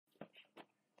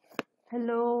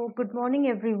Hello, good morning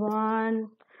everyone.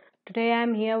 Today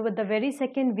I'm here with the very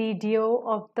second video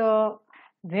of the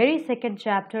very second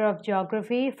chapter of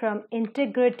geography from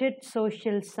integrated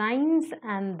social science,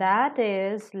 and that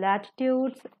is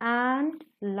latitudes and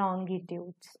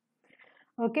longitudes.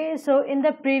 Okay, so in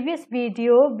the previous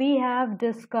video we have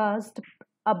discussed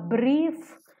a brief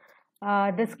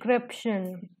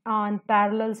description on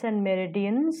parallels and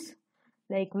meridians.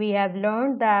 Like we have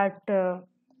learned that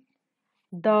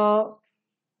the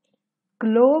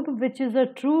globe, which is a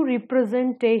true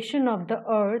representation of the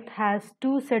earth, has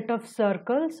two set of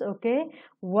circles. Okay,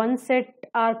 one set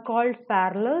are called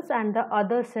parallels and the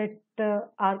other set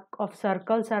of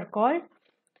circles are called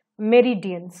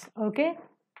meridians. Okay,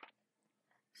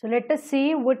 so let us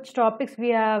see which topics we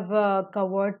have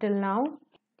covered till now.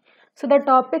 So the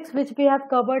topics which we have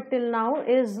covered till now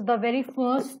is the very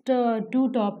first two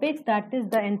topics, that is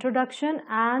the introduction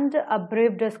and a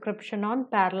brief description on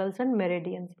parallels and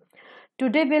meridians.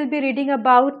 Today we'll be reading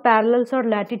about parallels or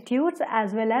latitudes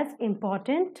as well as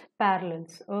important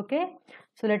parallels. Okay,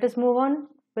 so let us move on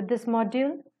with this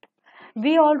module.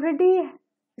 We already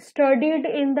studied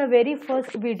in the very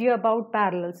first video about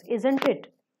parallels, isn't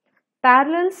it?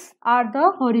 Parallels are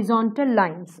the horizontal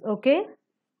lines. Okay,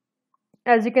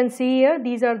 as you can see here,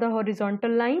 these are the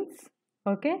horizontal lines.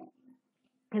 Okay,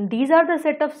 and these are the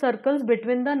set of circles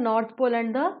between the North Pole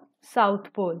and the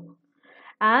South Pole,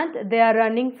 and they are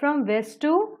running from west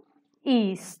to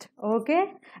east.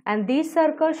 Okay, and these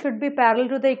circles should be parallel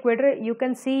to the equator. You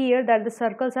can see here that the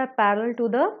circles are parallel to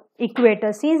the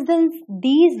equator. Since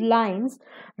these lines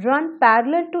run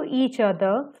parallel to each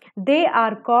other, they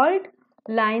are called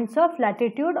lines of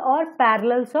latitude or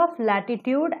parallels of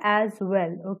latitude as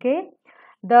well. Okay,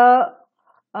 the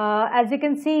as you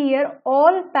can see here,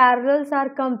 all parallels are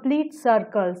complete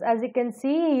circles. As you can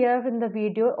see here in the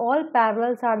video, all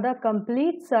parallels are the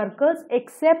complete circles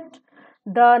except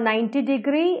the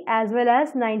 90-degree as well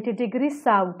as 90-degree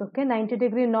south. Okay,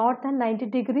 90-degree north and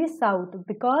 90-degree south,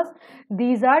 because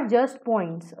these are just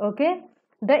points. Okay,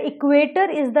 the equator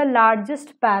is the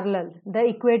largest parallel. The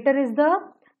equator is the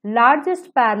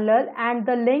largest parallel, and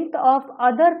the length of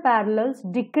other parallels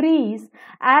decrease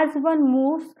as one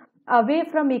moves away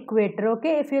from equator.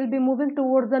 Okay, if you will be moving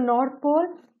towards the North Pole,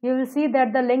 you will see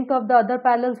that the length of the other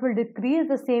parallels will decrease.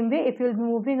 The same way, if you will be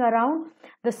moving around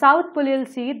the South Pole, you will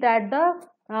see that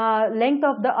the length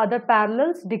of the other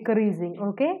parallels decreasing.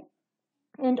 Okay,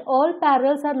 and all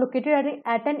parallels are located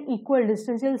at an equal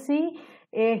distance. You'll see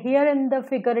here in the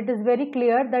figure it is very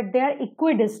clear that they are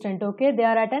equidistant. Okay, they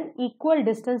are at an equal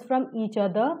distance from each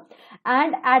other,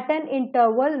 and at an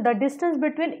interval, the distance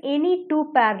between any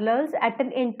two parallels at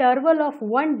an interval of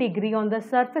 1 degree on the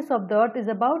surface of the earth is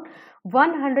about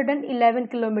 111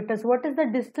 kilometers. What is the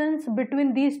distance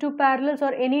between these two parallels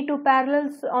or any two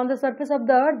parallels on the surface of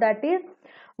the earth? That is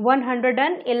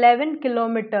 111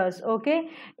 kilometers. Okay,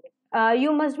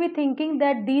 you must be thinking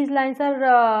that these lines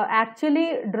are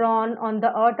actually drawn on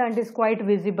the earth and is quite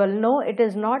visible. No, it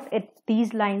is not.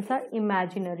 These lines are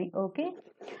imaginary. Okay,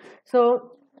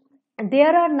 so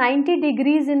there are 90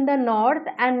 degrees in the north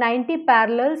and 90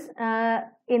 parallels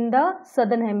in the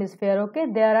southern hemisphere. Okay,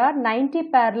 there are 90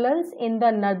 parallels in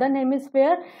the northern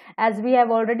hemisphere. As we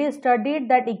have already studied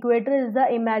that equator is the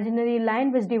imaginary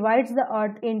line which divides the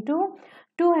earth into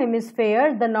two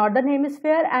hemispheres, the northern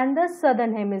hemisphere and the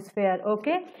southern hemisphere.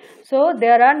 Okay, so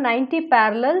there are 90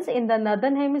 parallels in the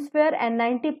northern hemisphere and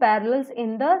 90 parallels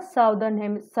in the southern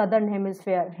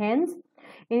hemisphere. Hence,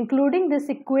 including this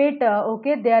equator,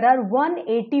 okay, there are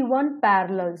 181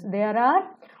 parallels. There are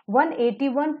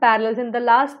 181 parallels. In the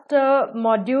last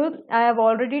module, I have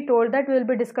already told that we will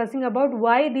be discussing about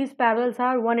why these parallels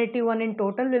are 181 in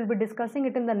total. We will be discussing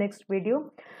it in the next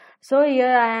video. So here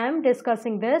I am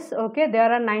discussing this. Okay,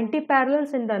 there are 90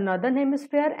 parallels in the northern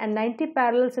hemisphere and 90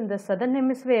 parallels in the southern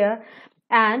hemisphere,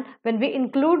 and when we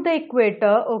include the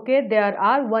equator, okay, there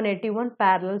are 181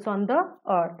 parallels on the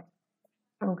earth.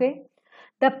 Okay,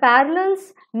 the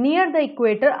parallels near the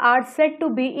equator are said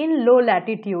to be in low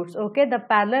latitudes. Okay, the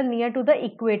parallel near to the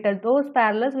equator, those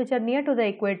parallels which are near to the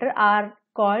equator are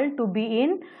called to be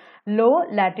in low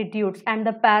latitudes, and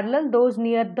the parallel those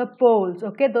near the poles,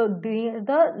 okay,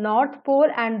 the North Pole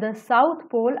and the South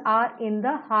Pole are in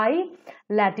the high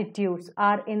latitudes,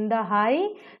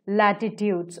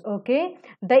 okay.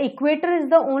 The equator is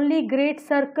the only great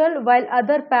circle while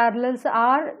other parallels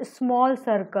are small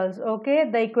circles. Okay,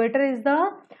 the equator is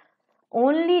the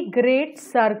only great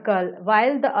circle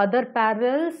while the other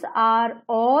parallels are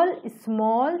all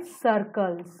small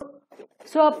circles.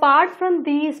 So apart from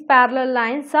these parallel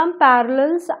lines, some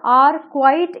parallels are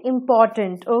quite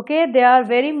important. Okay, they are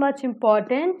very much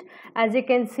important. As you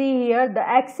can see here, the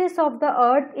axis of the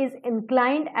earth is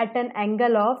inclined at an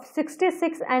angle of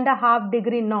 66.5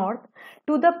 degree north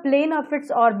to the plane of its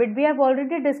orbit. We have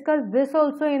already discussed this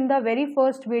also in the very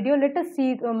first video. Let us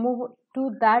see, move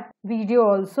to that video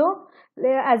also.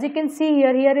 As you can see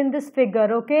here in this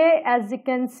figure, okay, as you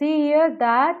can see here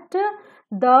that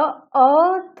the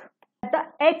earth, the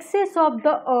axis of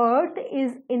the earth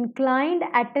is inclined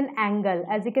at an angle.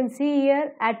 As you can see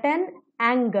here, at an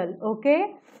angle.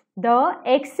 Okay, the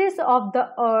axis of the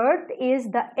earth is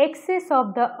the axis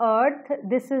of the earth.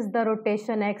 This is the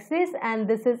rotation axis and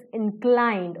this is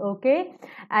inclined, okay,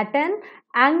 at an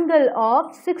angle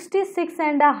of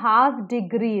 66.5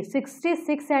 degree,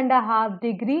 66.5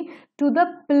 degree to the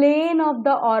plane of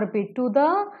the orbit, to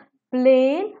the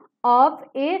plane of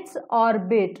its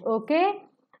orbit. Okay,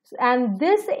 and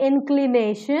this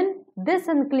inclination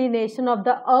of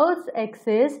the earth's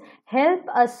axis help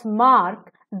us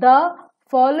mark the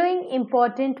following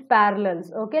important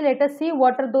parallels. Okay, let us see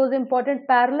what are those important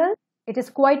parallels. It is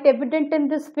quite evident in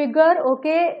this figure.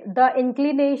 Okay, the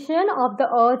inclination of the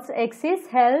earth's axis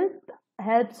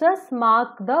helps us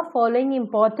mark the following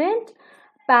important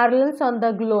parallels on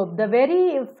the globe. The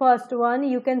very first one,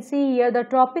 you can see here, the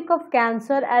Tropic of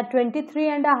Cancer at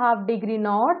 23.5 degree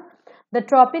north, the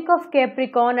Tropic of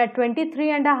Capricorn at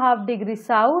 23.5 degree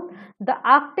south, the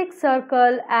Arctic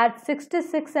Circle at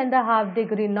 66.5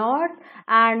 degree north,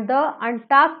 and the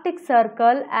Antarctic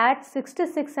Circle at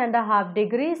 66.5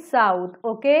 degrees south.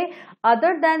 Okay,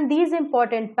 other than these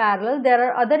important parallels, there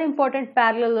are other important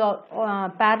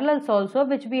parallels also,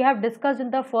 which we have discussed in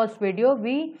the first video.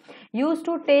 We used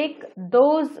to take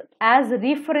those as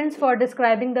reference for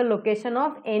describing the location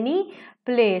of any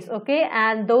place. Okay,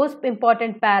 and those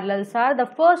important parallels are, the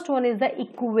first one is the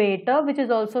equator, which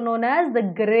is also known as the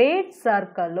Great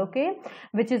Circle, okay,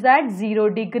 which is at 0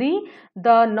 degree,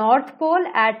 the North Pole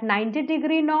at 90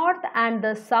 degree north, and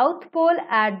the South Pole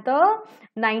at the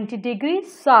 90 degree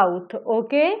south.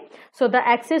 Okay, so the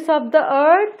axis of the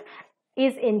earth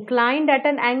is inclined at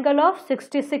an angle of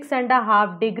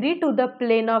 66.5 degree to the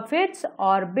plane of its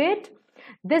orbit.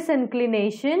 This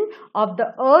inclination of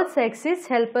the earth's axis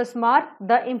help us mark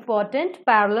the important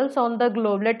parallels on the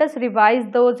globe. Let us revise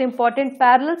those important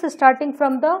parallels starting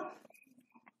from the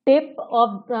tip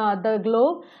of the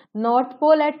globe. North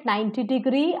Pole at 90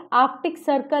 degree, Arctic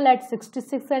Circle at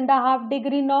 66.5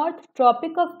 degree north,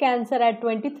 Tropic of Cancer at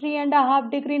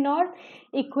 23.5 degree north,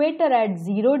 Equator at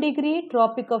 0 degree,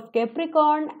 Tropic of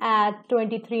Capricorn at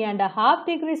 23.5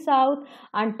 degree south,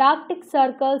 Antarctic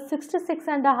Circle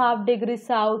 66.5 degree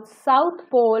south, South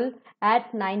Pole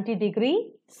at 90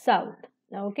 degree south.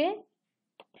 Okay.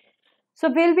 So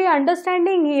we'll be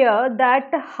understanding here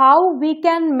that how we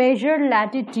can measure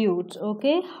latitudes.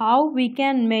 Okay, how we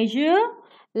can measure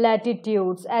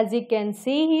latitudes. As you can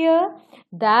see here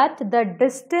that the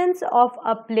distance of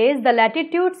a place, the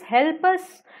latitudes help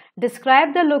us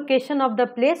describe the location of the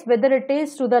place, whether it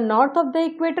is to the north of the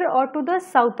equator or to the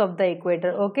south of the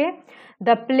equator. Okay,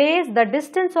 the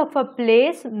distance of a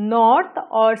place north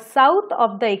or south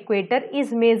of the equator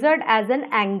is measured as an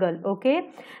angle.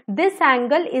 Okay, this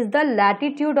angle is the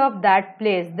latitude of that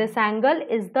place. This angle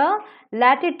is the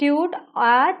latitude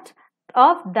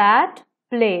of that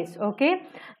place. Okay,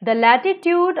 the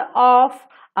latitude of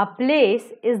a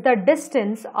place is the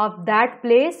distance of that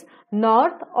place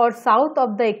north or south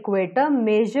of the equator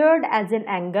measured as an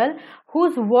angle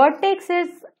whose vertex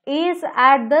is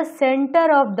at the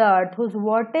center of the earth, whose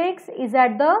vertex is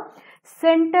at the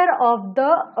center of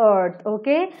the earth.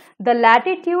 Okay, the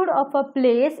latitude of a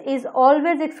place is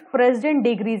always expressed in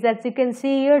degrees. As you can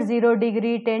see here, 0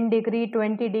 degree, 10 degree,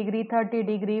 20 degree, 30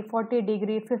 degree, 40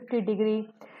 degree, 50 degree,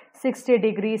 60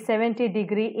 degree, 70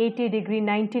 degree, 80 degree,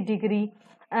 90 degree.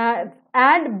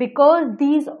 And because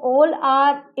these all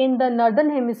are in the northern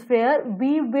hemisphere,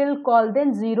 we will call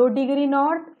them 0 degree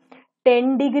north,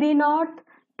 10 degree north,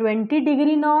 20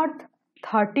 degree north,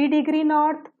 30 degree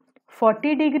north,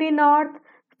 40 degree north,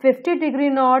 50 degree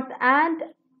north, and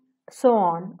so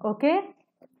on. Okay,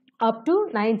 up to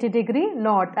 90 degree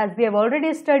north. As we have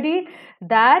already studied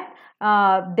that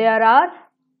there are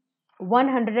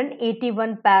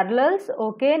 181 parallels.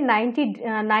 Okay,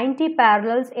 90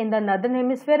 parallels in the northern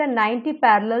hemisphere and 90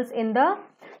 parallels in the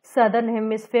southern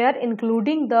hemisphere,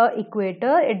 including the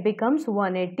equator. It becomes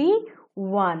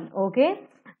 181. Okay,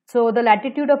 so the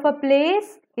latitude of a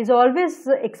place is always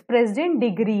expressed in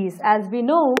degrees, as we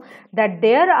know that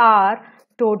there are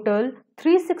total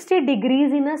 360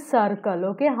 degrees in a circle.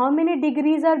 Okay, how many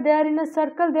degrees are there in a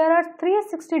circle? There are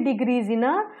 360 degrees in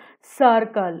a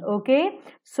circle. Okay,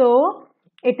 so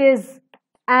it is,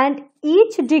 and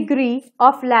each degree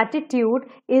of latitude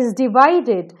is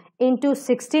divided into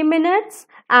 60 minutes,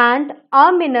 and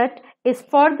a minute is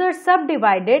further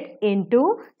subdivided into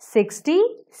 60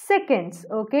 seconds.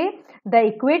 Okay, the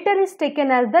equator is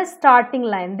taken as the starting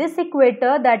line. This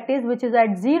equator, that is, which is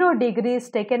at 0 degrees, is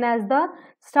taken as the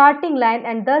starting line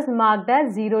and thus marked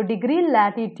as 0 degree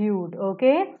latitude.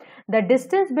 Okay, the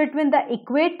distance between the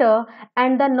equator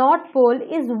and the north pole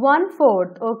is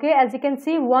 1/4. Okay, as you can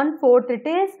see, 1/4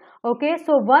 it is. Okay,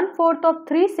 so 1/4 of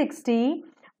 360,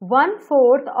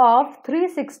 1/4 of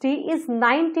 360 is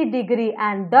 90 degree,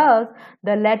 and thus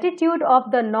the latitude of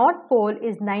the north pole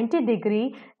is 90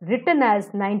 degree, written as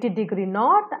 90 degree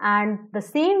north. And the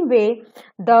same way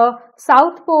the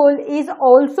south pole is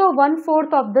also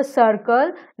 1/4 of the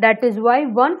circle, that is why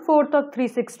 1/4 of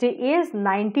 360 is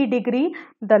 90 degree.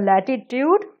 The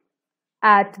latitude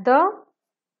at the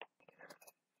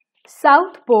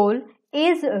south pole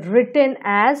is written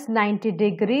as 90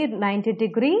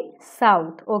 degree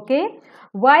south. Okay,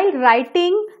 while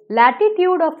writing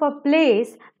latitude of a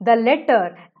place, the letter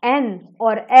N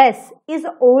or S is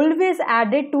always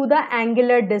added to the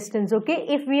angular distance. Okay,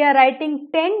 if we are writing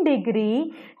 10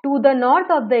 degree to the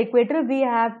north of the equator, we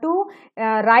have to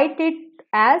write it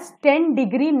as 10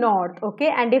 degree north. Okay,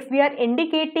 and if we are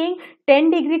indicating 10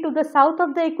 degree to the south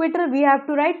of the equator, we have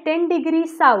to write 10 degree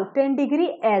south, 10 degree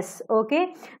S. Okay,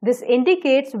 this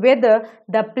indicates whether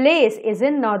the place is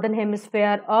in northern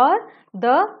hemisphere or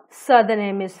the southern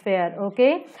hemisphere.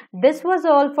 Okay, this was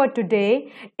all for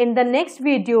today. In the next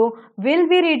video, we'll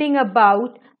be reading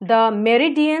about the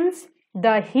meridians,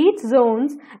 the heat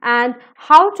zones, and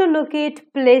how to locate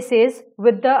places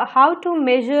with the how to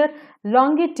measure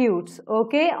longitudes,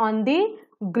 okay, on the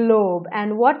globe,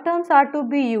 and what terms are to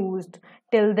be used.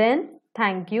 Till then,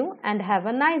 thank you and have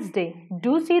a nice day.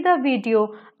 Do see the video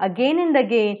again and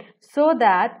again so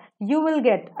that you will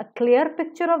get a clear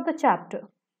picture of the chapter.